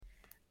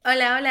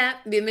Hola,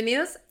 hola,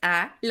 bienvenidos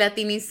a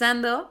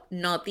Latinizando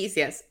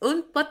Noticias,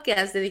 un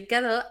podcast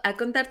dedicado a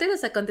contarte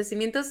los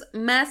acontecimientos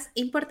más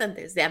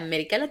importantes de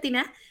América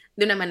Latina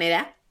de una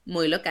manera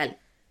muy local.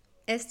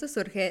 Esto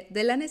surge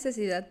de la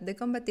necesidad de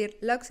combatir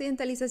la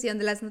occidentalización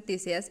de las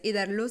noticias y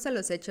dar luz a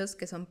los hechos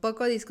que son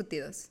poco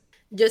discutidos.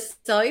 Yo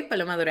soy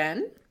Paloma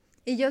Durán.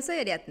 Y yo soy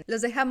Ariadne.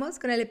 Los dejamos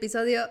con el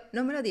episodio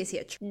número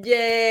 18.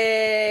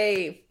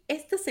 ¡Yay!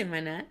 Esta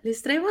semana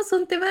les traemos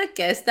un tema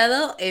que ha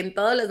estado en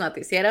todos los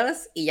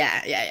noticieros y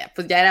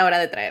pues ya era hora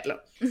de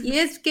traerlo. Y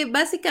es que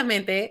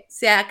básicamente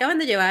se acaban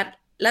de llevar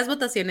las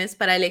votaciones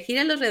para elegir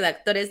a los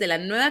redactores de la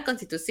nueva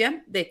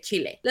Constitución de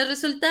Chile. Los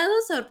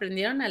resultados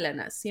sorprendieron a la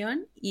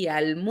nación y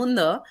al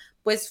mundo,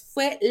 pues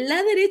fue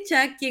la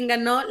derecha quien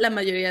ganó la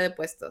mayoría de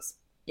puestos.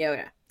 Y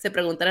ahora, se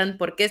preguntarán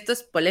por qué esto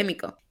es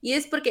polémico. Y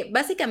es porque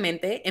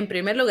básicamente, en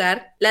primer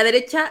lugar, la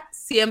derecha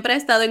siempre ha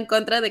estado en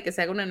contra de que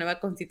se haga una nueva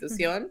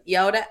constitución y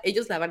ahora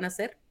ellos la van a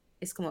hacer.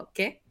 Es como,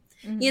 ¿qué?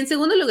 Y en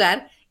segundo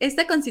lugar,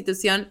 esta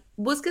constitución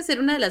busca ser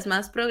una de las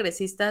más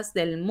progresistas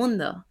del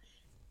mundo.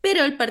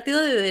 Pero el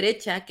partido de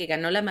derecha, que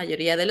ganó la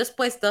mayoría de los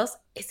puestos,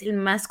 es el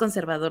más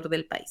conservador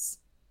del país.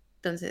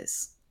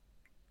 Entonces,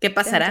 ¿qué Tan,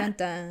 tan, pasará?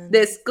 tan.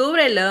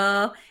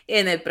 Descúbrelo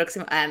en el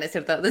próximo... no es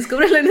cierto.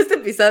 Descúbrelo en este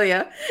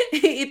episodio.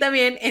 Y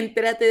también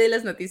entérate de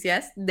las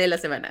noticias de la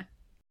semana.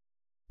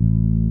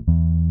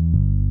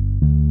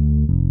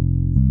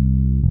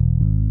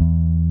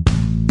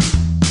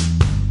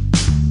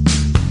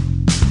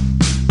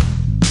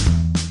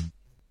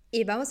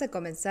 Y vamos a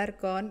comenzar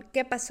con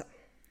 ¿qué pasó?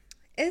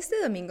 Este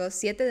domingo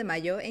 7 de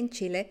mayo en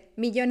Chile,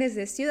 millones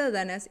de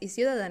ciudadanas y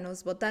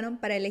ciudadanos votaron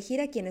para elegir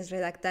a quienes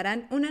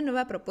redactarán una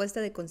nueva propuesta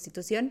de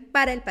constitución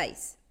para el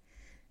país.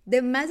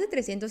 De más de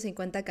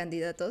 350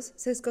 candidatos,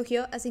 se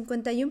escogió a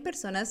 51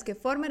 personas que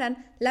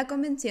formarán la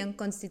Convención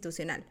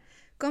Constitucional,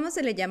 como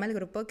se le llama al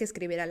grupo que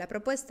escribirá la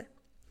propuesta.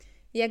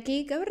 Y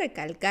aquí cabe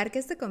recalcar que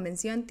esta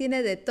convención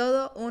tiene de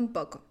todo un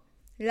poco.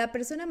 La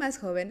persona más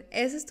joven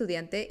es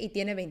estudiante y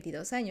tiene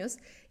 22 años,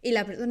 y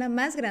la persona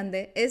más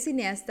grande es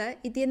cineasta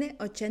y tiene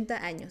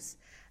 80 años.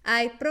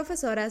 Hay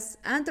profesoras,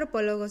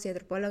 antropólogos y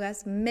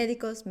antropólogas,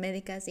 médicos,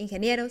 médicas,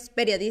 ingenieros,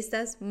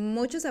 periodistas,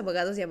 muchos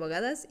abogados y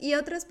abogadas y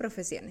otras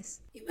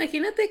profesiones.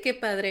 Imagínate qué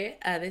padre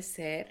ha de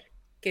ser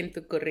que en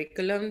tu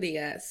currículum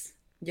digas,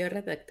 yo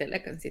redacté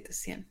la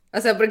Constitución.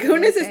 O sea, porque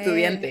uno Ya es sé,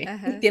 estudiante y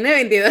ajá. tiene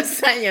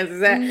 22 años. O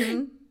sea,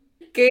 Ujú.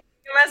 ¿qué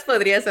más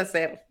podrías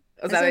hacer?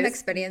 O Es una sabes,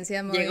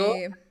 experiencia llegó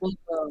muy a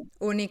punto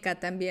única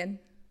también.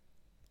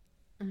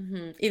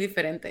 y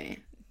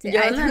diferente. Sí, Yo,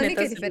 ay, la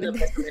única neta, y sí lo diferente.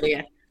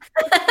 presumiría.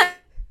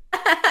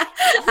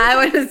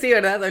 Bueno, sí,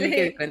 ¿verdad? Única y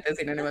Sí. diferente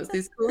sinónimos.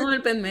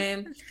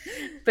 Discúlpenme.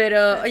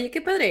 Pero, oye,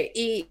 qué padre.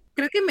 Y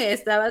creo que me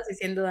estabas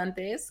diciendo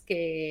antes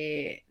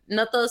que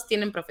no todos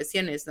tienen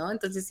profesiones, ¿no?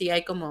 Entonces sí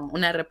hay como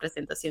una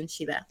representación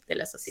chida de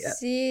la sociedad.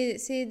 Sí,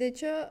 sí, de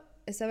hecho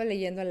estaba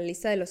leyendo la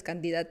lista de los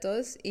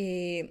candidatos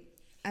y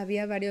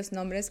había varios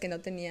nombres que no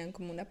tenían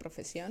como una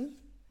profesión.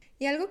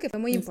 Y algo que fue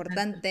muy Exacto.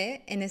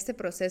 importante en este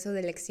proceso de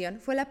elección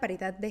fue la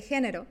paridad de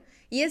género,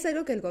 y es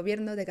algo que el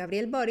gobierno de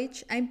Gabriel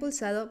Boric ha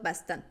impulsado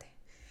bastante.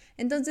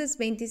 Entonces,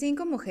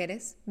 25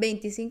 mujeres,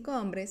 25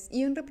 hombres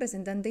y un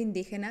representante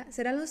indígena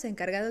serán los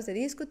encargados de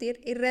discutir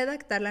y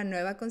redactar la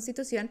nueva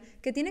constitución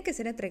que tiene que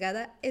ser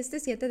entregada este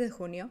 7 de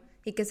junio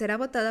y que será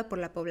votada por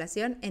la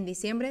población en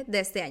diciembre de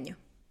este año.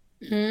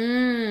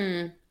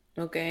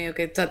 Mm, ok, ok.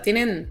 O sea,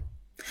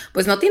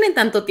 pues no tienen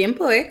tanto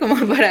tiempo, ¿eh? Como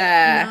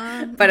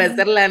para, No, para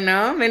hacerla,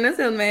 ¿no? Menos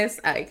de un mes.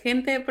 Ay,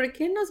 gente, ¿por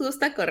qué nos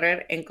gusta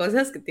correr en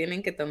cosas que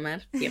tienen que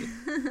tomar tiempo?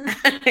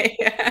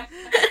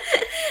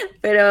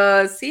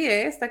 Pero sí,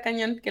 está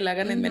cañón que la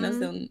hagan ujú. en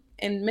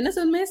menos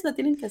de un mes la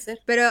tienen que hacer.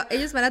 Pero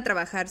ellos van a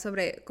trabajar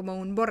sobre como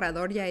un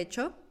borrador ya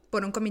hecho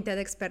por un comité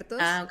de expertos.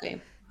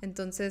 Ok.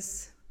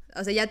 Entonces,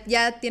 o sea,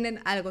 ya tienen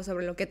algo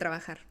sobre lo que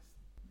trabajar.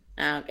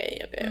 Ok,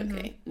 ok, Ujú.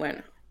 ok.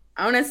 Bueno,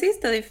 aún así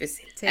está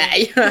difícil. Sí.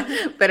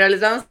 Pero les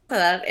vamos a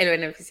dar el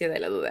beneficio de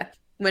la duda.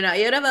 Bueno,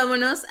 y ahora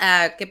vámonos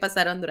a qué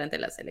pasaron durante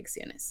las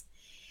elecciones.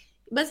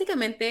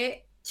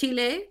 Básicamente,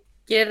 Chile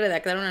quiere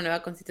redactar una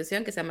nueva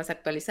constitución que sea más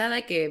actualizada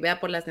y que vea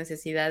por las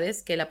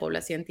necesidades que la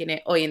población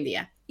tiene hoy en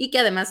día y que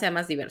además sea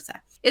más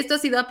diversa. Esto ha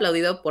sido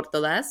aplaudido por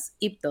todas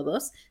y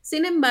todos.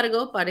 Sin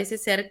embargo, parece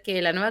ser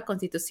que la nueva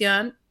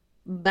constitución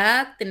va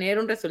a tener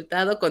un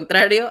resultado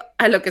contrario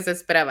a lo que se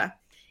esperaba.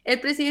 El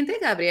presidente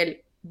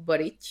Gabriel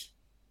Boric,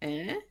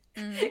 ¿eh?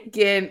 Mm.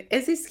 Quien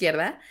es de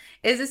izquierda,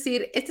 es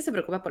decir, este se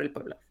preocupa por el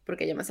pueblo,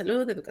 porque llama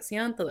salud,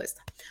 educación, todo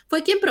esto.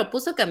 Fue quien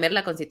propuso cambiar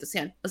la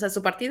constitución. O sea,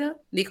 su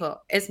partido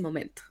dijo, es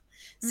momento.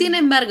 Sin Mm.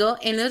 embargo,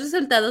 en los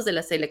resultados de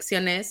las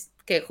elecciones,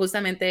 que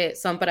justamente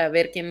son para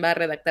ver quién va a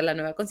redactar la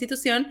nueva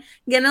constitución,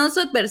 ganó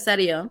su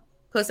adversario,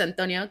 José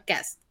Antonio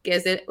Cast, que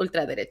es de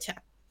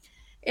ultraderecha.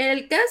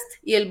 El Cast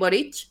y el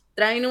Boric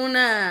traen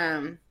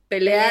una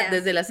pelea Pelea.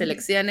 desde las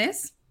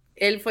elecciones.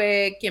 Él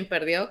fue quien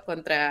perdió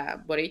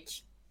contra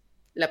Boric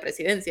la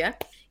presidencia.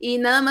 Y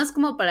nada más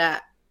como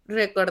para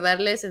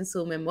recordarles en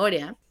su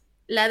memoria,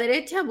 la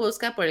derecha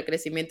busca por el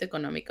crecimiento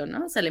económico,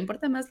 ¿no? O sea, le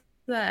importa más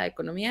la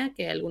economía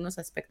que algunos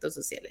aspectos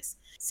sociales.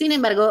 Sin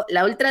embargo,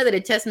 la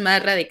ultraderecha es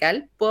más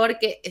radical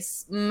porque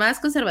es más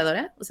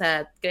conservadora, o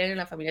sea, creen en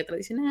la familia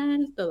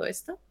tradicional, todo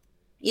esto,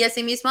 y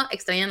asimismo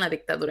extrañan la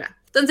dictadura.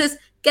 Entonces,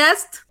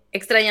 Cast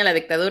extraña la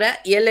dictadura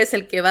y él es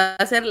el que va a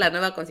hacer la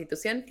nueva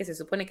constitución que se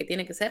supone que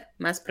tiene que ser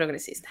más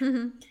progresista.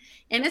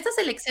 En estas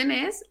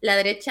elecciones, la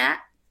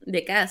derecha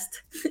de Cast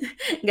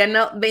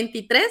ganó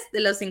 23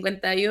 de los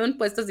 51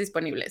 puestos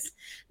disponibles,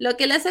 lo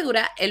que le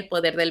asegura el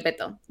poder del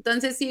veto.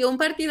 Entonces, si un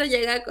partido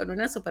llega con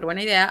una súper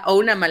buena idea o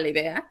una mala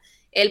idea,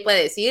 él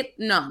puede decir,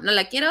 no, no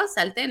la quiero,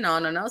 salte,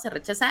 no, se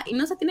rechaza y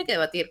no se tiene que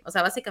debatir. O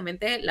sea,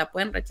 básicamente la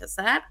pueden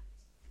rechazar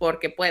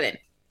porque pueden.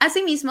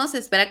 Asimismo, se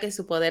espera que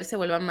su poder se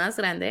vuelva más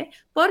grande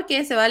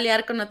porque se va a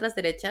aliar con otras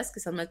derechas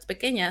que son más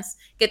pequeñas,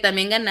 que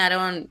también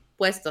ganaron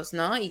puestos,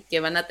 ¿no? Y que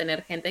van a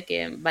tener gente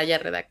que vaya a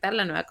redactar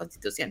la nueva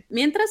constitución.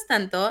 Mientras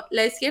tanto,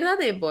 la izquierda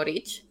de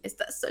Boric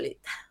está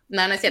solita.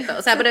 No, no es cierto.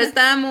 O sea, pero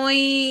está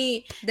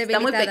muy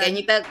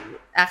pequeñita.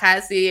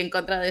 Ajá, sí, en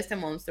contra de este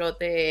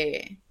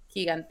monstruote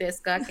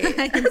gigantesca que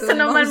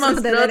sonó mal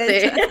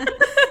monstruote.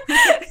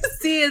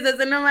 Sí, eso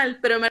suena mal,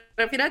 pero me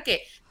refiero a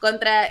que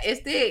contra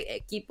este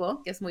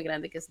equipo, que es muy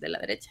grande, que es de la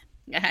derecha,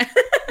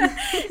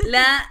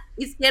 la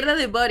izquierda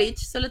de Boric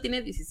solo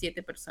tiene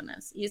 17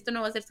 personas y esto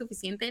no va a ser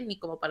suficiente ni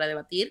como para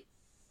debatir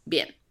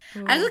bien.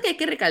 Algo que hay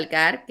que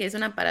recalcar, que es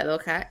una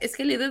paradoja, es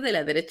que el líder de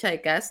la derecha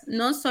de Cast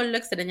no solo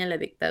extraña la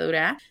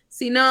dictadura,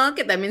 sino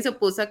que también se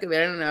opuso a que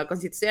hubiera una nueva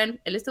constitución.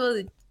 Él estuvo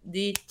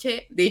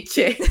diciendo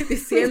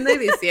y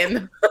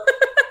diciendo.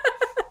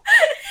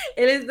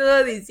 Él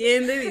estuvo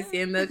diciendo y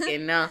diciendo que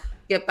no,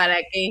 que para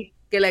qué,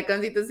 que la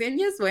constitución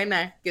ya es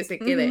buena, que se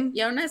quede.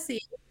 Y aún así,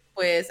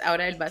 pues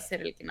ahora él va a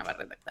ser el que no va a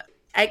redactar.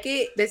 Hay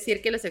que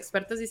decir que los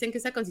expertos dicen que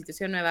esa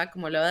constitución nueva,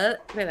 como lo va a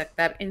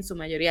redactar en su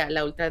mayoría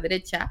la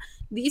ultraderecha,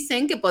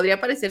 dicen que podría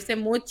parecerse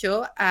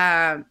mucho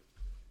a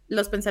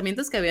los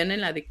pensamientos que habían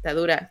en la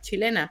dictadura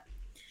chilena.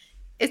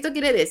 Esto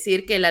quiere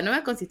decir que la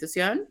nueva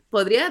constitución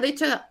podría, de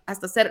hecho,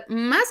 hasta ser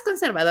más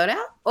conservadora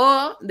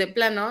o, de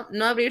plano,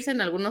 no abrirse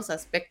en algunos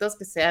aspectos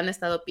que se han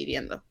estado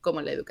pidiendo,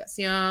 como la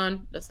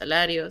educación, los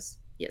salarios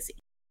y así.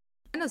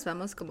 Nos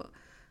vamos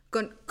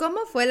con cómo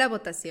fue la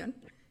votación.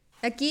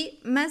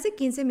 Aquí, más de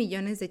 15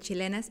 millones de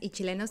chilenas y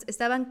chilenos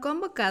estaban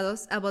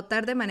convocados a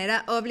votar de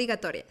manera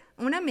obligatoria,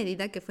 una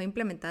medida que fue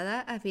implementada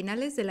a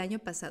finales del año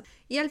pasado.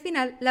 Y al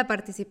final, la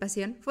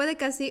participación fue de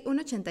casi un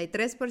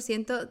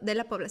 83% de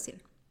la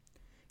población.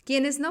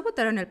 Quienes no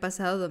votaron el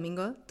pasado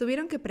domingo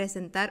tuvieron que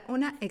presentar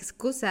una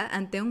excusa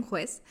ante un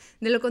juez.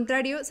 De lo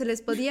contrario, se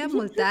les podía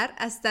multar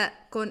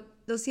hasta con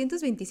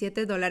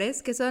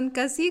 $227, que son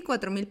casi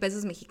 4,000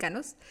 pesos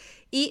mexicanos.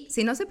 Y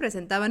si no se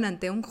presentaban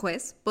ante un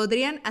juez,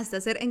 podrían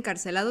hasta ser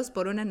encarcelados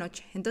por una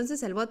noche.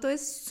 Entonces el voto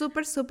es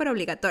súper, súper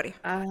obligatorio.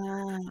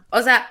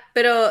 O sea,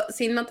 pero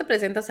si no te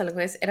presentas al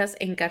juez, ¿eras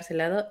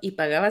encarcelado y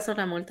pagabas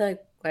una multa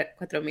de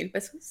 4,000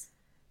 pesos?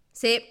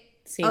 Sí.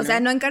 Sí, o sea,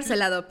 no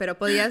encarcelado, pero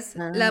podías,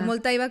 la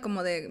multa iba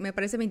como de, me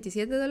parece,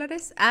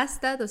 $27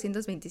 hasta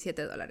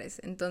 $227.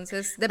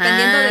 Entonces,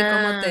 dependiendo de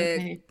cómo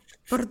te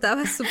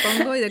portabas,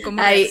 supongo, y de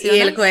cómo reaccionas. Y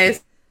el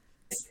juez,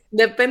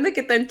 depende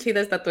qué tan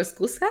chida está tu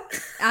excusa.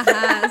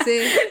 Ajá, sí.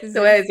 Te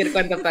voy a decir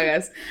cuánto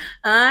pagas.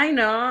 Ay,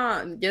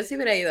 no, yo sí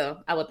hubiera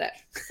ido a votar.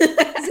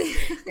 Sí.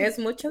 Es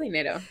mucho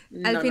dinero.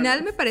 Al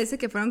final me parece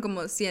que fueron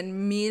como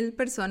 100,000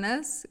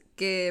 personas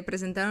que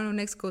presentaron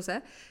una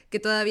excusa que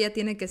todavía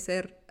tiene que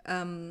ser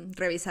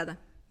revisada.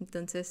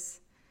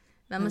 Entonces,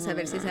 vamos a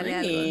ver si sale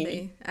algo de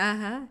ahí.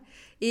 Ajá.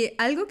 Y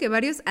algo que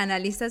varios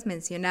analistas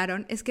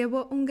mencionaron es que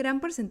hubo un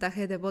gran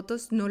porcentaje de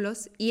votos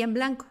nulos y en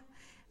blanco,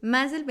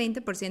 más del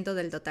 20%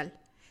 del total.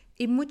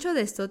 Y mucho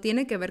de esto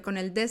tiene que ver con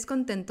el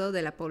descontento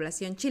de la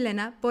población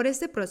chilena por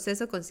este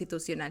proceso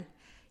constitucional.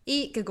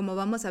 Y que, como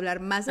vamos a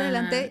hablar más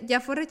adelante, ya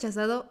fue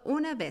rechazado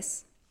una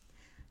vez.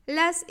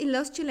 Las y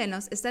los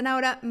chilenos están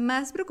ahora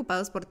más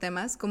preocupados por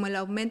temas como el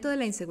aumento de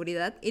la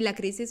inseguridad y la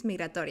crisis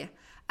migratoria,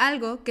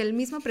 algo que el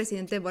mismo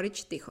presidente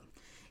Boric dijo.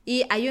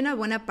 Y hay una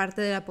buena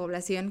parte de la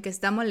población que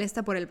está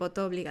molesta por el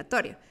voto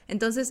obligatorio.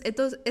 Entonces,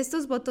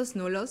 estos votos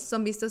nulos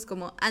son vistos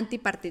como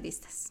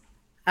antipartidistas.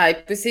 Ay,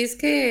 pues sí, es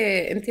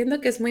que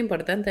entiendo que es muy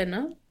importante,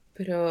 ¿no?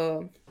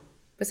 Pero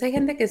pues hay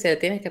gente que se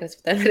tiene que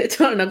respetar el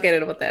derecho a no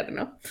querer votar,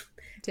 ¿no?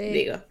 Sí.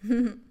 Digo,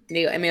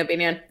 en mi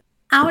opinión.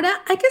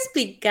 Ahora hay que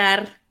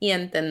explicar y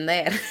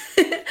entender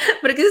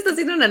por qué se está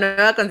haciendo una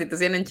nueva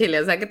constitución en Chile.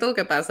 O sea, ¿qué tuvo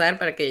que pasar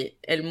para que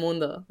el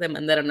mundo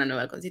demandara una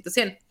nueva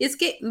constitución? Y es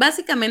que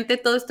básicamente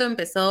todo esto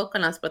empezó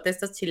con las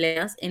protestas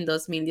chilenas en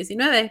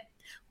 2019,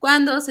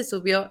 cuando se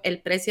subió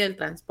el precio del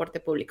transporte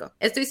público.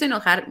 Esto hizo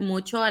enojar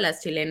mucho a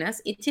las chilenas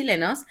y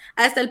chilenos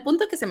hasta el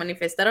punto que se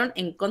manifestaron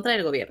en contra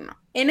del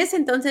gobierno. En ese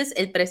entonces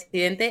el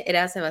presidente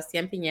era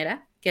Sebastián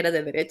Piñera, que era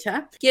de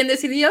derecha, quien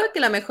decidió que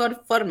la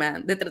mejor forma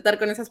de tratar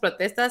con esas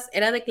protestas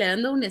era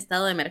declarando un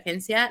estado de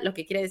emergencia, lo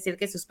que quiere decir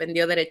que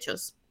suspendió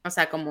derechos, o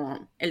sea,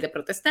 como el de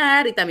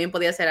protestar y también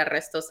podía hacer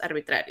arrestos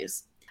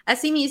arbitrarios.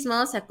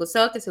 Asimismo, se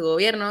acusó que su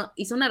gobierno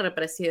hizo una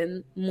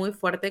represión muy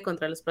fuerte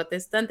contra los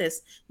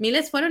protestantes.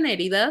 Miles fueron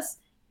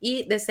heridas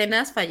y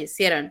decenas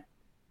fallecieron.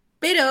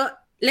 Pero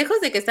lejos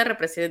de que esta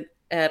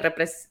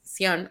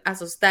represión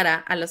asustara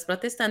a los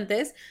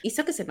protestantes,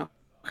 hizo que se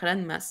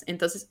enojaran más.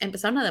 Entonces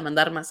empezaron a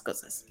demandar más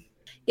cosas.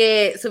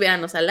 Que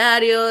subieran los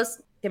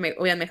salarios, que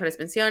hubieran mejores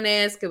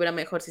pensiones, que hubiera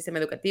mejor sistema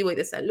educativo y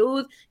de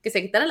salud, que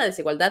se quitara la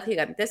desigualdad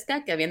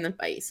gigantesca que había en el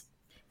país.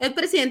 El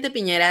presidente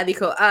Piñera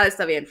dijo,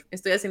 está bien,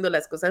 estoy haciendo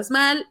las cosas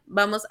mal,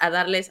 vamos a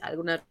darles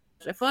algunas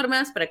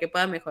reformas para que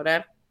pueda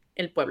mejorar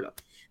el pueblo.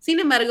 Sin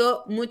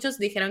embargo, muchos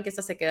dijeron que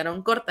estas se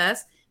quedaron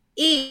cortas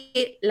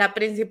y la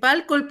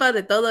principal culpa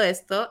de todo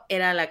esto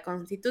era la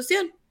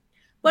Constitución,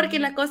 porque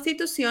la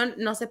Constitución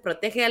no se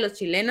protege a los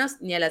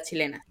chilenos ni a las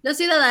chilenas. Los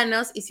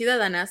ciudadanos y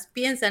ciudadanas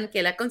piensan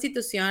que la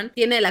Constitución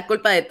tiene la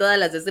culpa de todas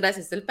las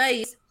desgracias del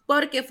país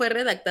porque fue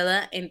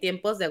redactada en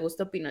tiempos de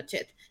Augusto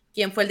Pinochet,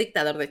 quien fue el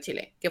dictador de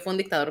Chile, que fue un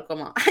dictador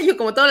como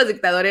todos los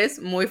dictadores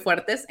muy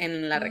fuertes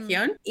en la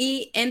región.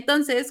 Y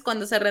entonces,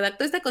 cuando se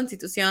redactó esta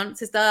Constitución,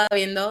 se estaba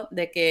viendo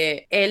de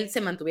que él se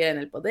mantuviera en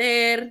el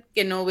poder,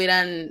 que no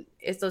hubieran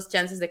estos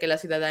chances de que la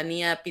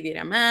ciudadanía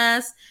pidiera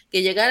más,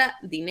 que llegara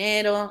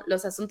dinero,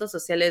 los asuntos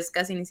sociales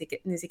casi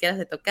ni siquiera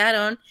se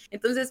tocaron.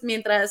 Entonces,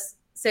 mientras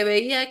se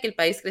veía que el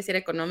país creciera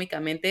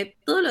económicamente,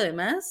 todo lo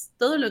demás,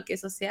 todo lo que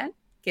es social,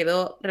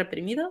 quedó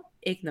reprimido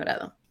e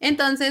ignorado.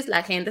 Entonces,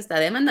 la gente está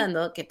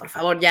demandando que por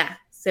favor ya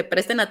se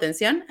presten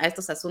atención a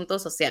estos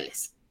asuntos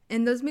sociales.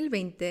 En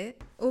 2020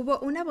 hubo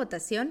una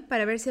votación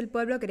para ver si el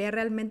pueblo quería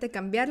realmente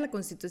cambiar la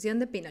Constitución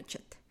de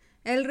Pinochet.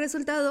 El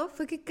resultado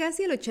fue que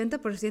casi el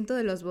 80%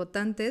 de los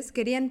votantes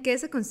querían que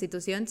esa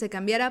Constitución se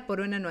cambiara por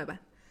una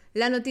nueva.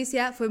 La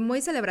noticia fue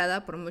muy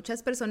celebrada por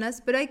muchas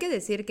personas, pero hay que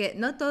decir que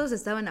no todos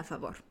estaban a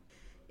favor.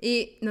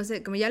 Y no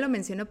sé, como ya lo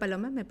mencionó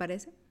Paloma, me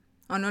parece,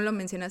 ¿o no lo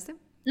mencionaste?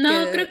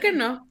 No, creo que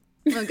no.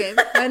 Ok,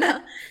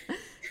 bueno.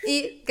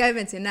 Y cabe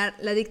mencionar,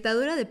 la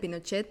dictadura de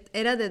Pinochet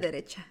era de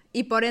derecha,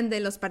 y por ende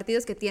los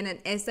partidos que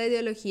tienen esta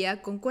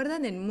ideología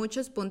concuerdan en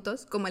muchos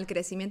puntos, como el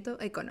crecimiento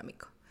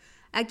económico.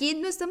 Aquí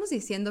no estamos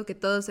diciendo que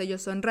todos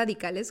ellos son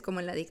radicales como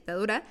en la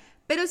dictadura,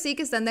 pero sí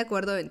que están de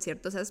acuerdo en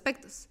ciertos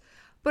aspectos.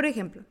 Por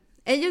ejemplo,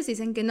 ellos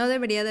dicen que no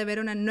debería de haber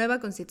una nueva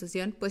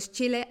constitución, pues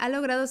Chile ha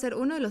logrado ser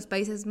uno de los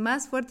países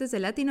más fuertes de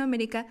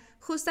Latinoamérica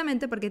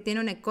justamente porque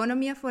tiene una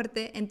economía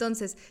fuerte,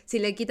 entonces si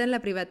le quitan la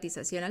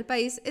privatización al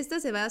país,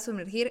 esta se va a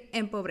sumergir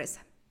en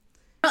pobreza.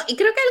 Y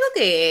creo que algo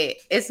que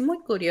es muy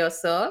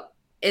curioso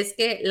es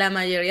que la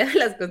mayoría de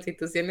las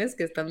constituciones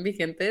que están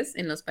vigentes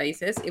en los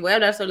países, y voy a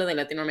hablar solo de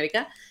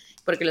Latinoamérica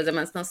porque los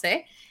demás no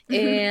sé,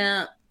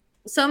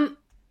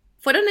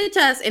 fueron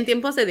hechas en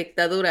tiempos de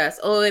dictaduras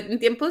o en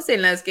tiempos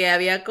en los que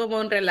había como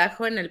un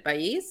relajo en el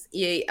país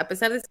y a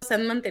pesar de eso se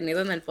han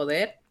mantenido en el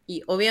poder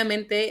y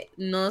obviamente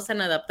no se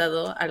han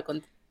adaptado al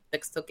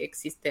contexto que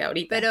existe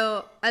ahorita.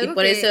 Pero algo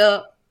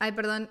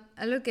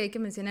algo que hay que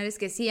mencionar es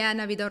que sí han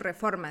habido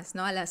reformas,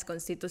 ¿no?, a las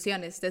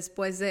constituciones.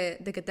 Después de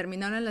que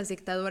terminaron las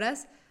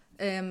dictaduras,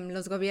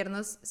 los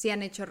gobiernos sí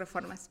han hecho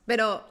reformas,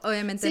 pero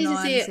obviamente no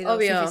han sido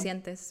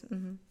suficientes.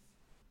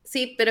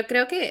 Sí, pero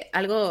creo que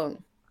algo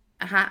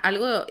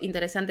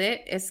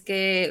interesante es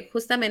que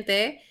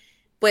justamente,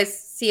 pues,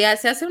 si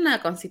se hace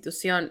una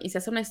constitución y se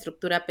hace una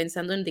estructura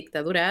pensando en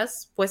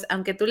dictaduras, pues,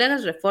 aunque tú le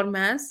hagas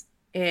reformas,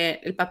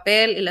 el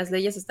papel y las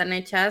leyes están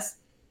hechas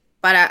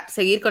para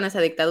seguir con esa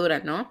dictadura,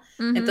 ¿no?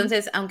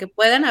 Entonces, aunque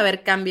puedan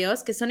haber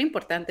cambios que son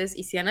importantes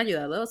y sí han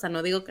ayudado, o sea,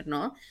 no digo que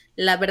no,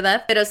 la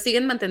verdad, pero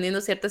siguen manteniendo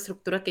cierta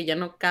estructura que ya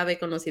no cabe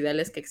con los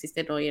ideales que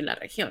existen hoy en la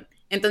región.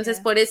 Entonces,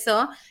 por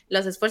eso,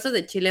 los esfuerzos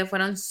de Chile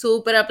fueron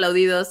súper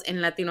aplaudidos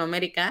en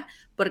Latinoamérica,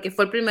 porque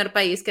fue el primer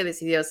país que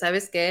decidió,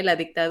 ¿sabes qué? La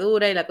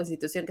dictadura y la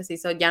constitución que se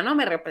hizo ya no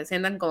me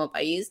representan como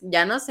país,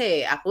 ya no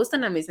se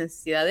ajustan a mis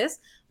necesidades,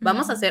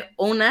 vamos a hacer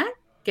una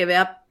que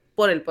vea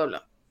por el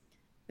pueblo.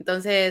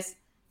 Entonces,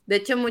 de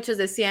hecho, muchos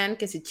decían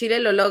que si Chile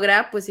lo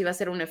logra, pues iba a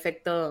ser un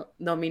efecto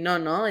dominó,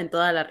 ¿no? En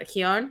toda la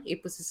región, y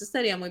pues eso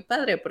estaría muy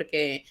padre,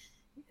 porque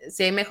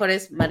sí hay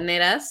mejores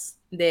maneras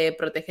de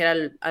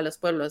proteger a los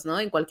pueblos, ¿no?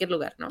 En cualquier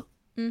lugar, ¿no?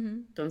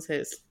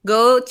 Entonces,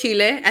 go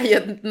Chile,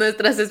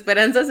 nuestras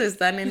esperanzas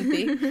están en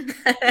ti.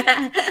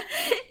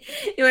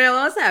 Y bueno,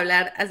 vamos a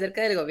hablar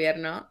acerca del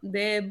gobierno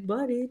de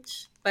Boric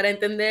para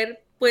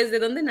entender pues de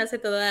dónde nace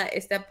todo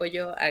este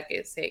apoyo a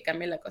que se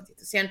cambie la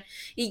Constitución.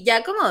 Y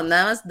ya como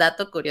nada más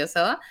dato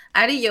curioso,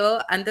 Ari y yo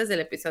antes del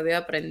episodio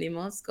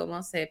aprendimos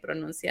cómo se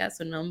pronuncia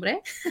su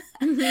nombre,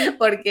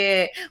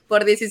 porque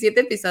por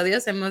 17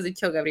 episodios hemos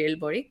dicho Gabriel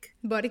Boric.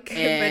 Boric,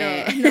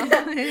 pero no,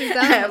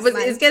 pues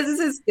mal. Es que así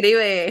se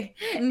escribe,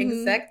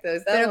 exacto.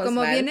 Pero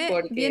como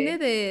viene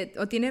de,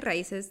 o tiene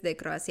raíces de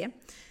Croacia,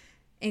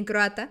 en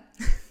croata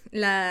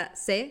la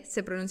C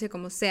se pronuncia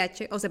como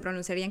CH, o se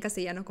pronunciaría en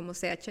castellano como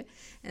CH,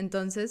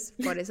 entonces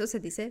por eso se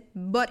dice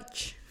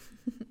Boric.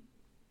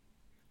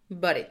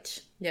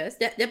 Boric, ¿ya ves?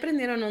 Ya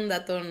aprendieron un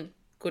dato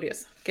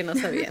curioso que no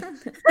sabían.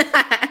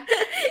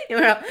 Y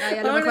bueno,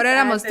 a lo mejor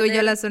éramos tú y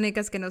yo las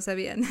únicas que no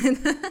sabían.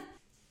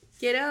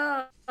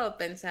 Quiero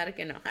pensar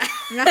que no.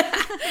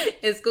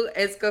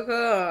 Escojo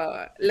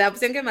la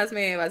opción que más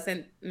me va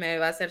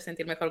a hacer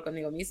sentir mejor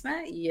conmigo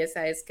misma, y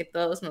esa es que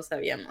todos no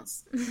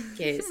sabíamos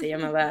que se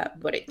llamaba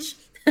Boric.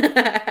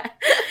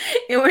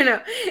 Y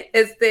bueno,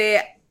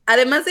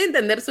 además de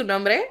entender su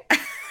nombre,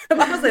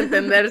 vamos a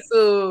entender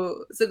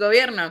su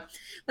gobierno.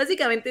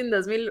 Básicamente en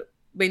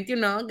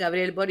 2021,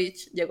 Gabriel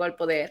Boric llegó al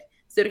poder,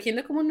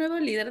 surgiendo como un nuevo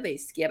líder de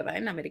izquierda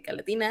en América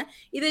Latina,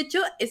 y de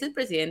hecho es el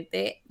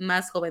presidente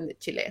más joven de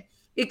Chile.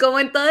 Y como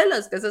en todos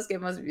los casos que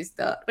hemos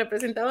visto,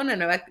 representaba una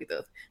nueva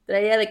actitud.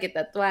 Traía de que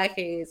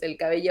tatuajes, el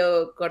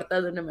cabello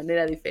cortado de una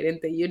manera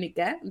diferente y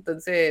única.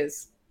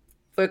 Entonces,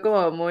 fue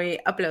como muy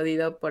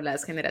aplaudido por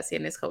las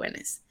generaciones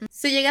jóvenes.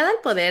 Su llegada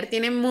al poder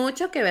tiene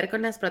mucho que ver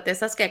con las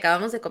protestas que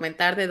acabamos de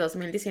comentar de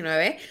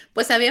 2019,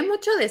 pues había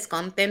mucho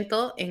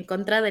descontento en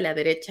contra de la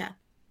derecha.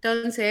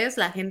 Entonces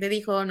la gente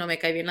dijo, no me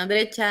cae bien la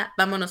derecha,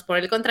 vámonos por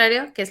el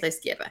contrario, que es la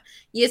izquierda.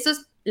 Y eso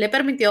le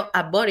permitió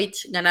a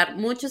Boric ganar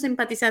muchos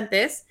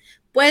simpatizantes,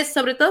 pues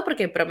sobre todo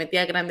porque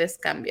prometía grandes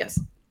cambios.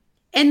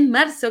 En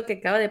marzo, que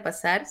acaba de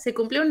pasar, se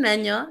cumplió un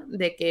año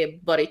de que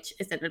Boric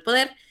está en el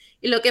poder,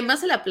 y lo que más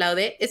se le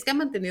aplaude es que ha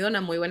mantenido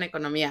una muy buena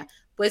economía.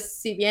 Pues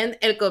si bien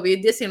el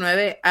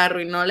COVID-19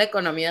 arruinó la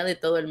economía de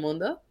todo el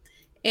mundo,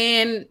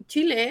 en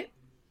Chile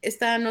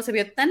esta no se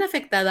vio tan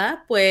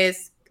afectada,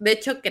 pues de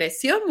hecho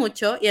creció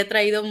mucho y ha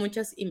traído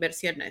muchas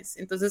inversiones.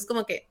 Entonces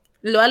como que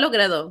lo ha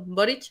logrado,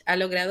 Boric ha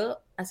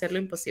logrado hacer lo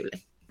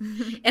imposible.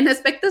 En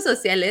aspectos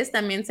sociales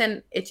también se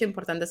han hecho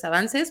importantes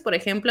avances. Por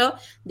ejemplo,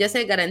 ya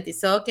se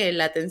garantizó que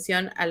la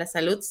atención a la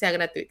salud sea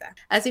gratuita.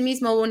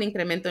 Asimismo, hubo un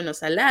incremento en los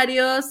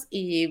salarios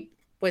y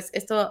pues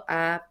esto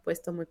ha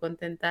puesto muy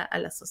contenta a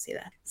la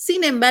sociedad.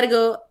 Sin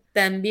embargo,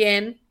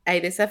 también hay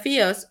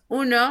desafíos.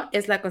 Uno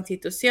es la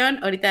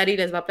Constitución. Ahorita Ari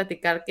les va a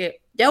platicar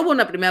que ya hubo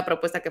una primera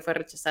propuesta que fue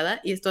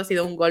rechazada y esto ha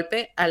sido un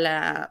golpe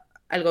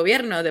al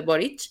gobierno de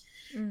Boric.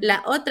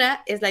 La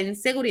otra es la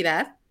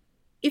inseguridad.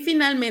 Y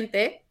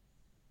finalmente,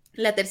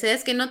 la tercera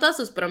es que no todas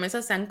sus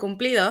promesas se han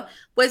cumplido,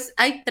 pues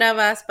hay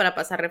trabas para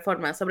pasar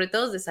reformas, sobre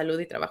todo de salud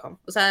y trabajo.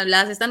 O sea,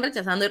 las están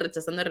rechazando y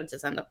rechazando y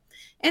rechazando.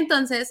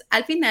 Entonces,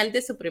 al final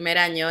de su primer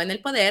año en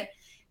el poder,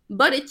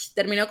 Boric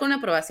terminó con una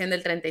aprobación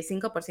del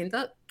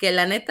 35%, que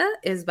la neta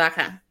es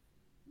baja.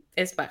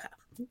 Es baja.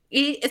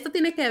 Y esto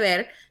tiene que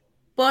ver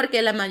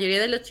porque la mayoría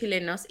de los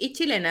chilenos y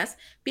chilenas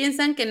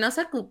piensan que no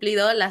se han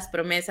cumplido las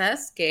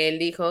promesas que él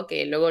dijo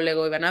que luego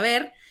iban a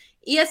ver.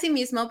 Y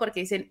asimismo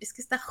porque dicen, es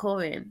que está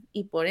joven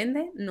y por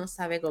ende no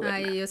sabe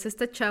gobernar. Ay, o sea,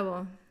 está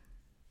chavo.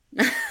 Y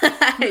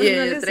No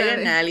ellos le traigan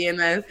sabe. a alguien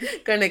más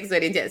con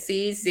experiencia.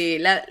 Sí,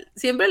 sí,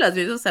 siempre los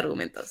mismos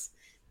argumentos.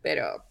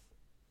 Pero,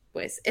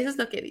 pues, eso es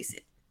lo que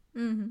dicen.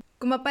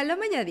 Como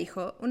Paloma ya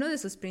dijo, uno de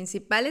sus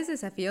principales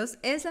desafíos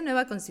es la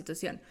nueva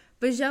Constitución,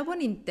 pues ya hubo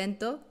un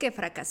intento que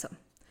fracasó.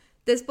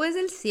 Después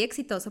del sí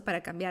exitoso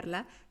para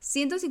cambiarla,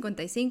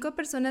 155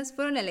 personas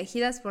fueron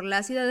elegidas por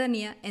la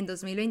ciudadanía en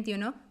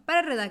 2021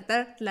 para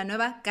redactar la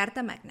nueva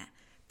Carta Magna.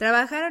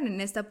 Trabajaron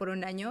en esta por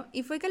un año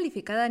y fue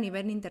calificada a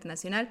nivel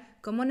internacional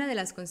como una de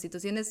las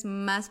constituciones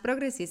más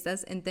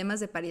progresistas en temas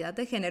de paridad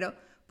de género,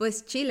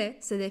 pues Chile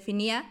se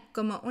definía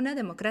como una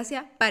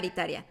democracia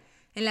paritaria,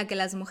 en la que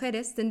las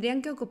mujeres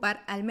tendrían que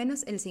ocupar al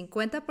menos el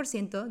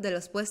 50% de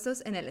los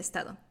puestos en el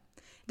Estado.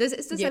 Entonces,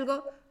 esto es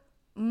algo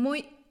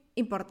muy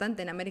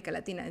importante en América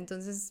Latina,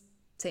 entonces,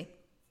 sí,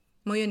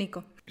 muy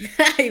único.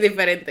 Y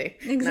diferente.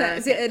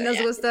 Exacto, sí,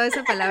 nos gustó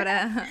esa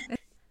palabra.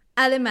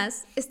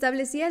 Además,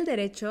 establecía el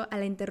derecho a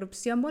la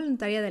interrupción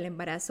voluntaria del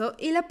embarazo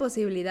y la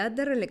posibilidad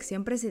de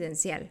reelección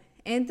presidencial,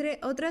 entre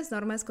otras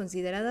normas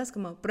consideradas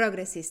como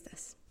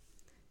progresistas.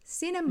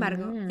 Sin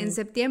embargo, en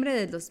septiembre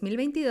del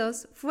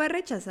 2022 fue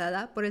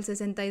rechazada por el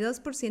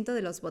 62%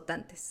 de los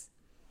votantes.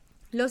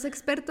 Los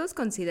expertos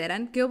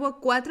consideran que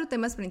hubo 4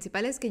 temas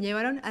principales que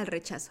llevaron al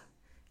rechazo.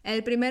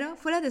 El primero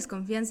fue la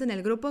desconfianza en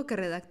el grupo que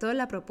redactó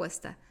la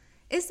propuesta.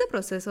 Este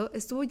proceso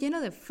estuvo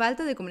lleno de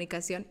falta de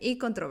comunicación y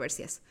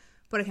controversias.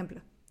 Por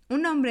ejemplo,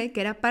 un hombre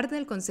que era parte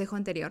del consejo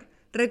anterior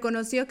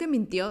reconoció que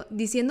mintió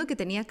diciendo que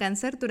tenía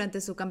cáncer durante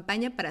su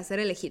campaña para ser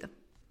elegido.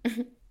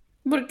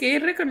 ¿Por qué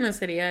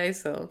reconocería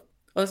eso?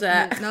 O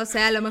sea, no sé,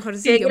 a lo mejor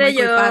se ¿qué sintió muy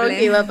creyó culpable.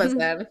 que iba a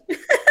pasar?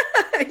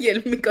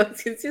 Y mi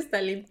conciencia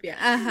está limpia.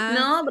 Ajá.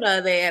 No,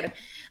 brother.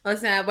 O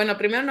sea, bueno,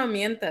 primero no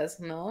mientas,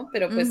 ¿no?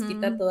 Pero pues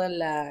quita toda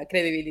la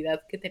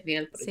credibilidad que tenía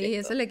el proyecto. Sí,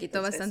 eso le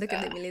quitó bastante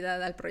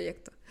credibilidad al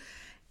proyecto.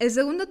 El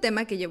segundo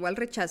tema que llevó al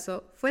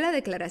rechazo fue la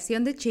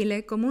declaración de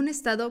Chile como un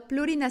Estado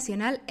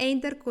plurinacional e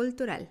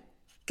intercultural,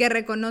 que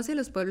reconoce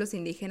los pueblos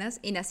indígenas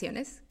y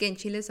naciones, que en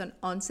Chile son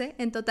 11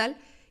 en total,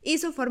 y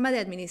su forma de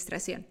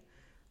administración.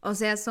 O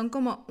sea, son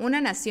como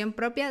una nación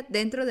propia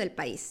dentro del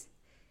país.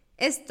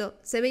 Esto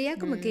se veía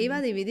como que iba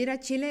a dividir a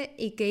Chile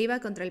y que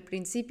iba contra el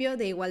principio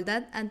de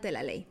igualdad ante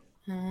la ley.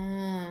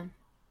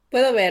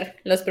 Puedo ver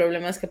los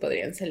problemas que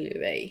podrían salir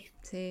de ahí.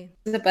 Sí.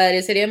 Se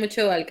parecería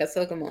mucho al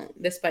caso como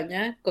de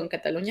España con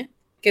Cataluña,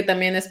 que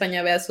también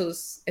España ve a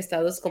sus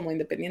estados como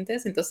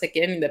independientes, entonces se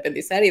quieren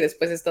independizar y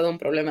después es todo un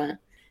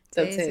problema.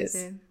 Entonces,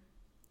 sí.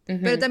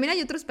 Pero también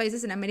hay otros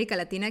países en América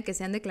Latina que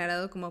se han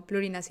declarado como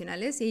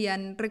plurinacionales y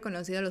han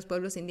reconocido a los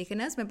pueblos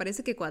indígenas. Me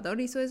parece que Ecuador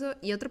hizo eso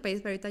y otro país,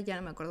 pero ahorita ya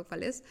no me acuerdo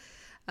cuál es.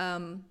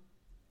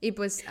 Y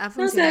pues ha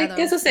funcionado. O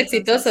sea, casos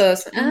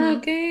exitosos. Uh-huh.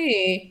 Ok.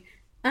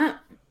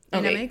 En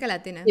Ok. América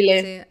Latina,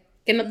 Chile, sí.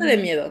 que no te dé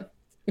miedo.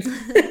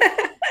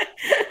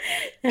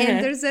 En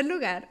Ajá. tercer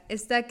lugar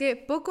está que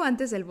poco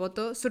antes del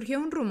voto surgió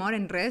un rumor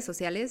en redes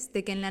sociales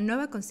de que en la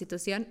nueva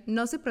constitución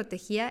no se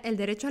protegía el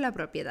derecho a la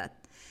propiedad.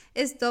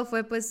 Esto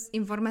fue pues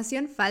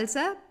información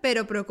falsa,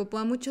 pero preocupó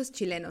a muchos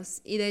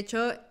chilenos y de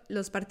hecho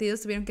los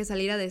partidos tuvieron que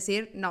salir a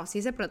decir, no,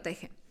 sí se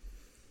protege.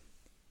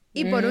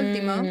 Y por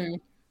último,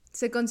 Mm,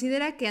 se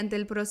considera que ante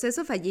el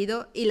proceso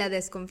fallido y la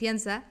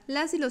desconfianza,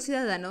 las y los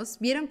ciudadanos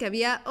vieron que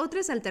había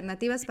otras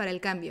alternativas para el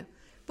cambio,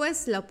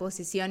 pues la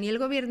oposición y el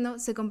gobierno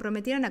se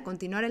comprometieron a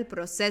continuar el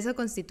proceso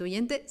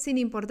constituyente sin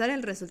importar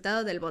el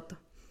resultado del voto.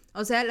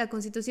 O sea, la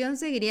constitución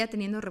seguiría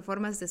teniendo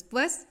reformas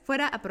después,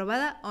 fuera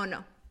aprobada o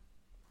no.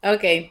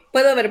 ok,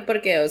 puedo ver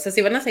por qué. O sea,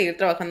 si van a seguir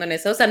trabajando en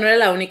eso, o sea, no era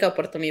la única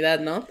oportunidad,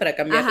 ¿no? Para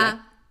cambiarla.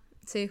 Ajá,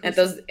 sí, justo.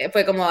 Entonces,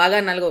 fue como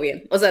hagan algo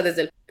bien. O sea,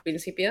 desde el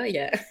principio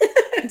ya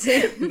Sí.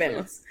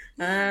 vemos.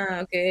 Ah,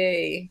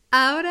 ok.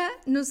 Ahora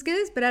nos queda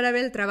esperar a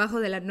ver el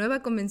trabajo de la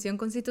nueva Convención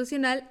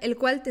Constitucional, el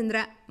cual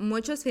tendrá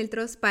muchos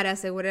filtros para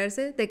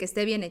asegurarse de que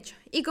esté bien hecho.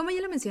 Y como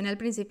ya lo mencioné al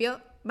principio,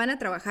 van a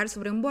trabajar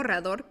sobre un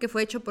borrador que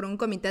fue hecho por un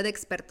comité de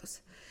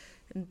expertos.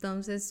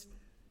 Entonces,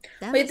 Oye,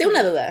 vamos a tengo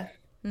una ver. duda.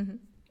 Ujú.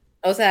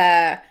 O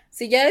sea,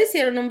 si ya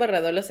hicieron un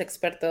borrador los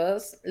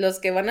expertos, los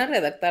que van a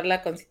redactar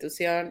la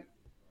Constitución,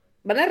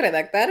 ¿van a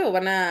redactar o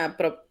van a...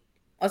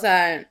 O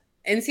sea,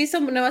 en sí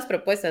son nuevas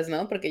propuestas,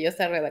 ¿no? Porque ya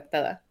está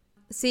redactada.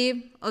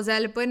 Sí, o sea,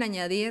 le pueden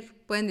añadir,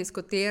 pueden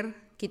discutir,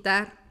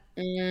 quitar.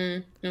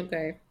 Ok,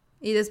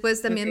 Y después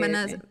ok, también van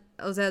a, ok.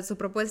 o sea, su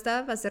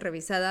propuesta va a ser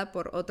revisada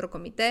por otro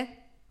comité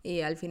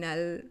y al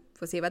final,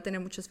 pues sí, va a tener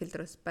muchos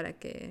filtros para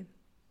que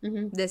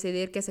Ujú.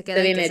 decidir qué se Está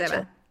queda y bien qué se hecho.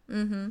 va.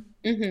 Ujú.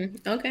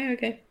 Ujú, ok,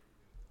 ok.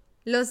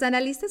 Los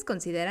analistas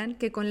consideran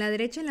que con la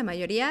derecha en la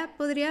mayoría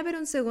podría haber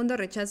un segundo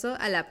rechazo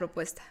a la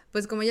propuesta,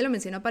 pues como ya lo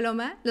mencionó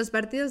Paloma, los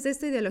partidos de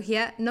esta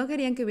ideología no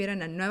querían que hubiera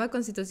una nueva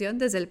constitución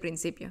desde el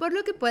principio, por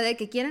lo que puede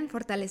que quieran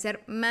fortalecer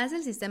más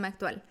el sistema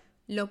actual,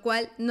 lo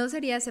cual no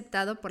sería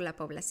aceptado por la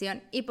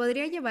población y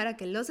podría llevar a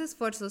que los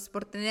esfuerzos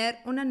por tener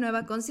una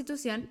nueva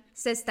constitución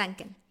se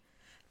estanquen.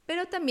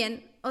 Pero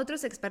también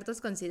otros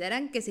expertos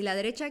consideran que si la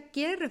derecha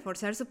quiere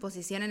reforzar su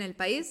posición en el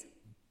país,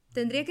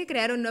 tendría que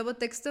crear un nuevo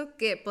texto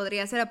que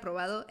podría ser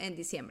aprobado en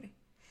diciembre.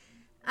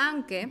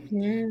 Aunque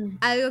Mm.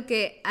 algo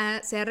que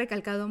se ha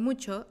recalcado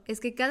mucho es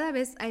que cada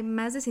vez hay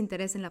más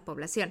desinterés en la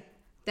población.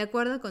 De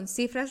acuerdo con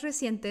cifras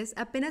recientes,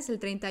 apenas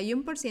el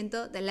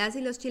 31% de las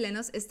y los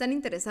chilenos están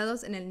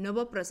interesados en el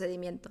nuevo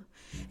procedimiento.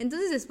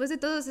 Entonces, después de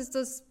todos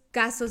estos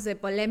casos de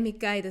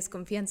polémica y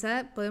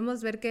desconfianza,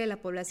 podemos ver que la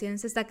población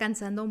se está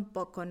cansando un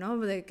poco, ¿no?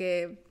 De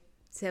que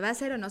se va a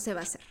hacer o no se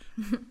va a hacer.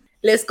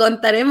 Les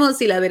contaremos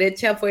si la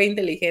derecha fue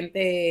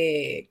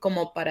inteligente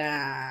como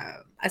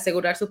para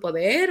asegurar su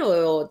poder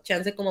o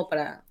chance como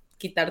para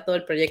quitar todo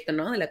el proyecto,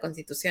 ¿no? De la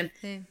Constitución.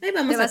 Sí. Ahí ¿Te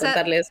vamos a vas a,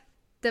 contarles.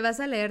 ¿Te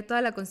vas a leer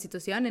toda la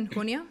Constitución en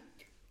junio,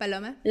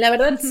 Paloma? La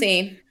verdad,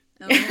 sí.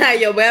 Oh.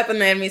 Yo voy a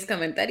poner mis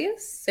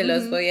comentarios, se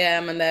los Ujú. voy a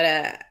mandar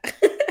a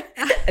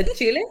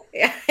Chile.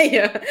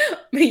 Yo,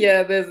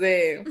 yo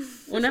desde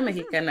una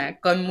mexicana,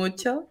 con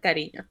mucho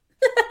cariño.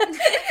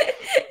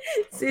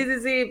 Sí, sí,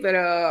 sí,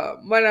 pero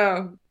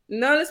bueno,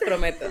 no les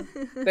prometo,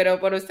 pero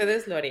por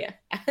ustedes lo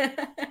haría.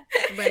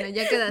 Bueno,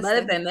 ya Va a quedaste.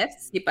 depender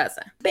si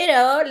pasa.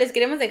 Pero les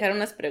queremos dejar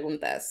unas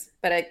preguntas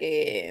para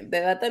que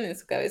debatan en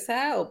su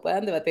cabeza o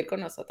puedan debatir con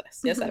nosotras.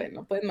 Ya saben,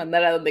 no pueden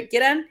mandar a donde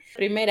quieran.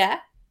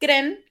 Primera,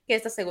 ¿creen que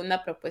esta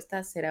segunda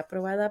propuesta será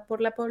aprobada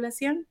por la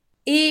población?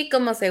 Y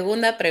como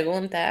segunda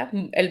pregunta,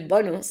 el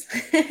bonus,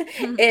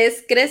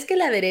 es, ¿crees que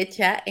la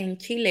derecha en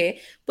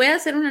Chile puede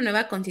hacer una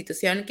nueva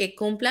constitución que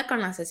cumpla con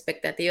las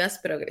expectativas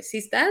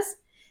progresistas?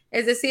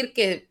 Es decir,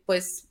 que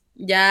pues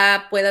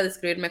ya pueda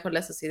describir mejor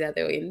la sociedad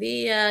de hoy en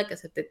día, que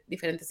acepte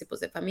diferentes tipos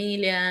de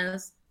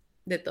familias,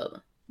 de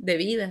todo, de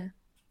vida,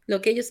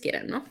 lo que ellos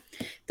quieran, ¿no?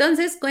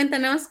 Entonces,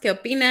 cuéntanos qué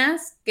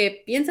opinas,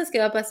 qué piensas que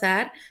va a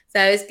pasar.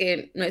 Sabes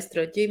que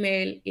nuestro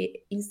Gmail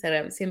e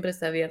Instagram siempre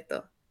está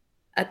abierto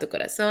a tu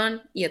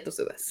corazón y a tus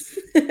dudas.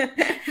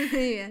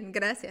 Muy bien,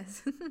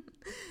 gracias.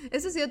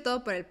 Eso ha sido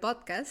todo por el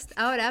podcast.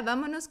 Ahora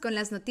vámonos con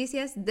las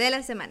noticias de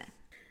la semana.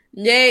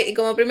 Yay, y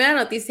como primera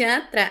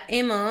noticia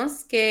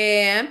traemos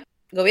que el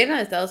gobierno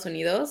de Estados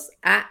Unidos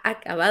ha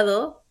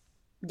acabado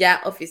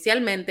ya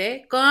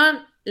oficialmente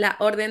con la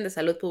Orden de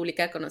Salud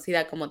Pública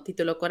conocida como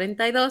Título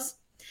 42.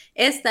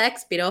 Esta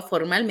expiró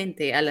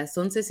formalmente a las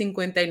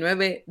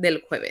 11:59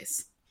 del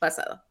jueves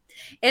pasado.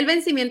 El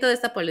vencimiento de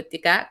esta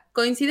política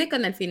coincide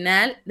con el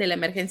final de la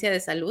emergencia de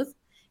salud,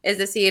 es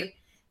decir,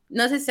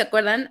 no sé si se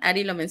acuerdan,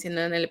 Ari lo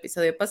mencionó en el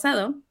episodio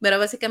pasado, pero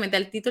básicamente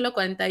el título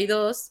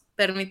 42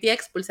 permitía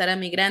expulsar a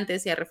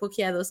migrantes y a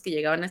refugiados que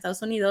llegaban a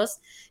Estados Unidos,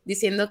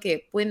 diciendo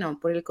que, bueno,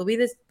 por el COVID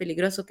es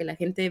peligroso que la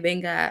gente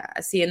venga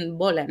así en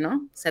bola,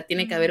 ¿no? O sea,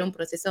 tiene que haber Ujú. un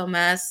proceso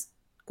más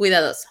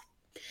cuidadoso.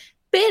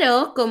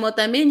 Pero como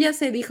también ya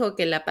se dijo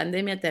que la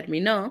pandemia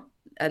terminó,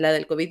 a la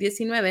del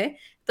COVID-19,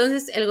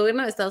 entonces el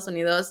gobierno de Estados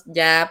Unidos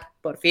ya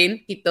por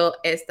fin quitó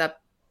esta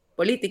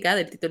política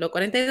del título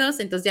 42,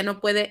 entonces ya no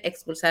puede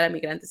expulsar a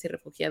migrantes y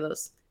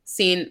refugiados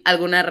sin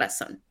alguna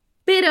razón.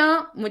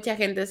 Pero mucha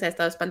gente se ha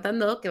estado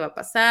espantando, ¿qué va a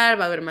pasar?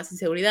 ¿Va a haber más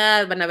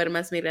inseguridad? ¿Van a haber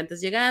más migrantes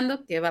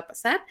llegando? ¿Qué va a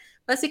pasar?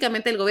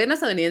 Básicamente el gobierno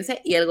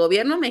estadounidense y el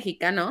gobierno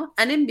mexicano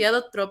han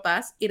enviado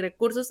tropas y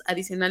recursos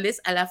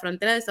adicionales a la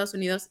frontera de Estados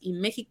Unidos y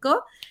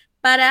México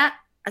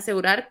para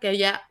asegurar que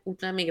haya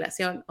una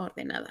migración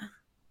ordenada.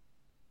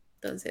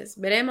 Entonces,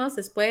 veremos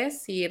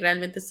después si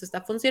realmente esto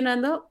está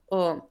funcionando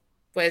o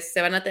pues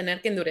se van a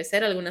tener que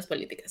endurecer algunas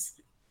políticas.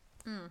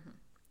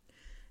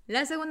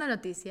 La segunda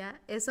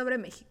noticia es sobre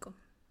México.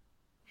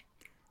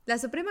 La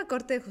Suprema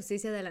Corte de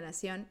Justicia de la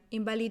Nación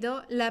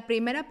invalidó la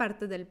primera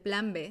parte del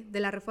Plan B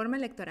de la reforma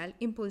electoral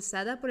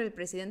impulsada por el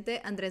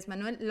presidente Andrés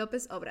Manuel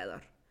López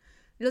Obrador.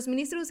 Los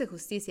ministros de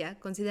Justicia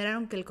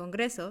consideraron que el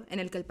Congreso, en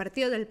el que el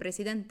partido del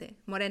presidente,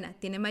 Morena,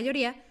 tiene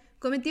mayoría,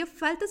 cometió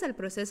faltas al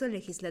proceso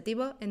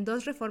legislativo en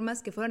 2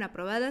 reformas que fueron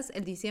aprobadas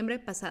el diciembre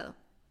pasado.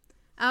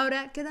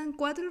 Ahora quedan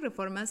 4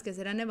 reformas que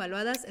serán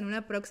evaluadas en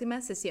una próxima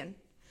sesión.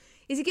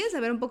 Y si quieres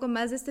saber un poco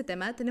más de este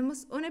tema,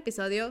 tenemos un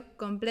episodio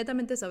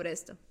completamente sobre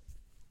esto.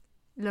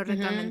 Lo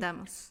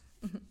recomendamos.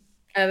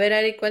 A ver,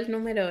 Ari, ¿cuál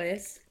número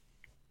es?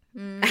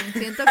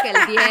 Siento que el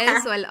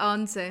 10 o el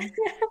 11.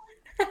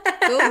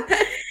 ¿Tú?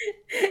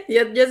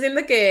 Yo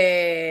siento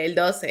que el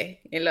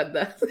 12, el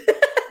 2.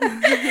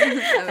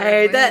 A ver,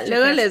 Ahorita,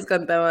 luego les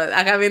contamos.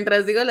 Ajá,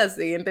 mientras digo la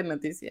siguiente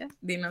noticia,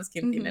 dinos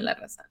quién tiene la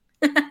razón.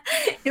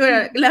 Y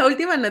bueno, la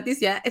última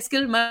noticia es que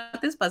el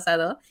martes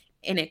pasado,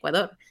 en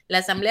Ecuador, la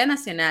Asamblea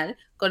Nacional,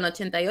 con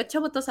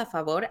 88 votos a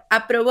favor,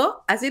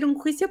 aprobó hacer un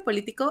juicio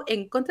político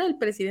en contra del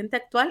presidente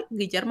actual,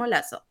 Guillermo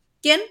Lasso,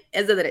 quien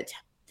es de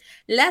derecha.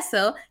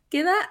 Lasso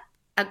queda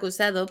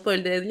acusado por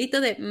el delito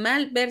de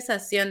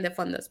malversación de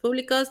fondos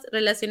públicos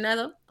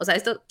relacionado, o sea,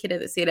 esto quiere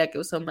decir que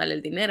usó mal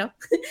el dinero,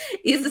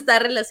 y esto está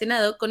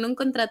relacionado con un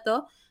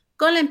contrato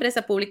con la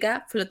empresa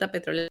pública Flota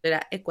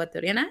Petrolera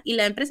Ecuatoriana y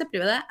la empresa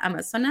privada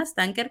Amazonas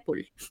Tanker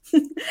Pool.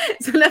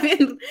 Suena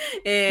bien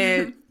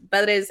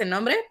padre ese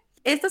nombre.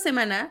 Esta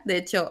semana, de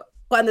hecho,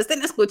 cuando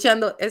estén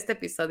escuchando este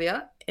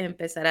episodio,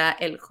 empezará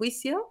el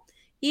juicio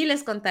y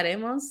les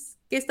contaremos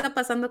qué está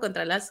pasando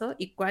contra Lasso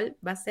y cuál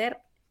va a ser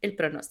el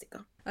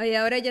pronóstico. Oye,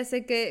 ahora ya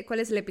sé cuál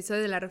es el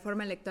episodio de la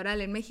reforma electoral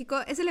en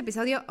México. Es el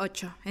episodio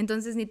 8.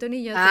 Entonces ni tú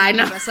ni yo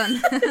tenemos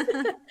razón.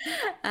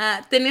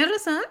 ¿Tenías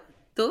razón?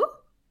 ¿Tú?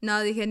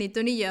 No, dije ni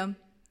tú ni yo.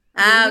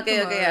 Ok,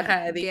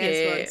 ajá.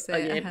 Dije,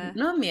 oye, ajá.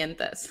 No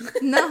mientas.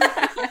 No.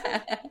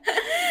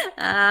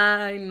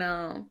 Ay,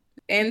 no.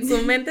 En su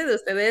mente de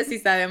ustedes sí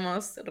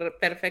sabemos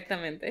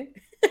perfectamente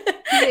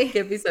qué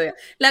episodio.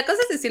 La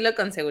cosa es decirlo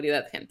con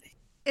seguridad, gente.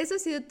 Eso ha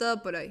sido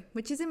todo por hoy.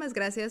 Muchísimas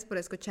gracias por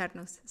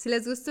escucharnos. Si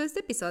les gustó este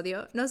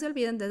episodio, no se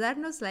olviden de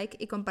darnos like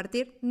y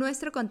compartir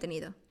nuestro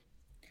contenido.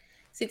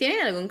 Si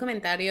tienen algún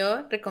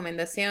comentario,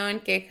 recomendación,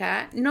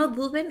 queja, no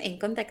duden en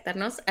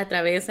contactarnos a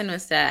través de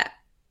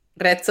nuestra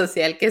red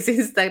social que es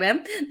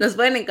Instagram. Nos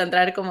pueden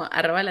encontrar como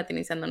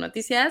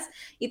 @latinizandonoticias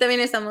y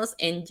también estamos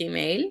en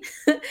Gmail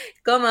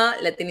como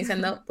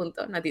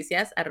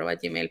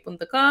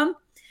latinizando.noticias@gmail.com.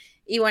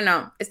 Y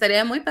bueno,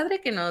 estaría muy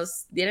padre que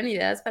nos dieran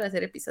ideas para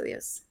hacer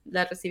episodios.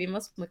 Las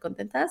recibimos muy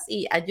contentas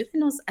y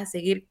ayúdenos a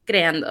seguir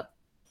creando.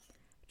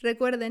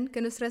 Recuerden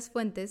que nuestras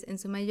fuentes, en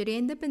su mayoría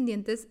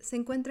independientes, se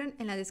encuentran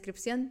en la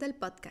descripción del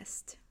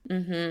podcast.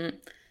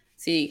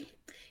 Sí.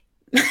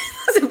 No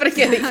sé por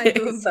qué dije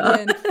eso.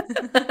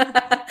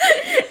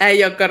 Ay,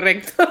 yo,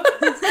 correcto.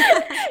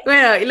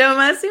 Bueno, y lo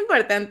más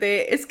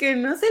importante es que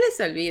no se les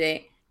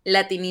olvide,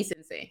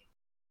 latinícense.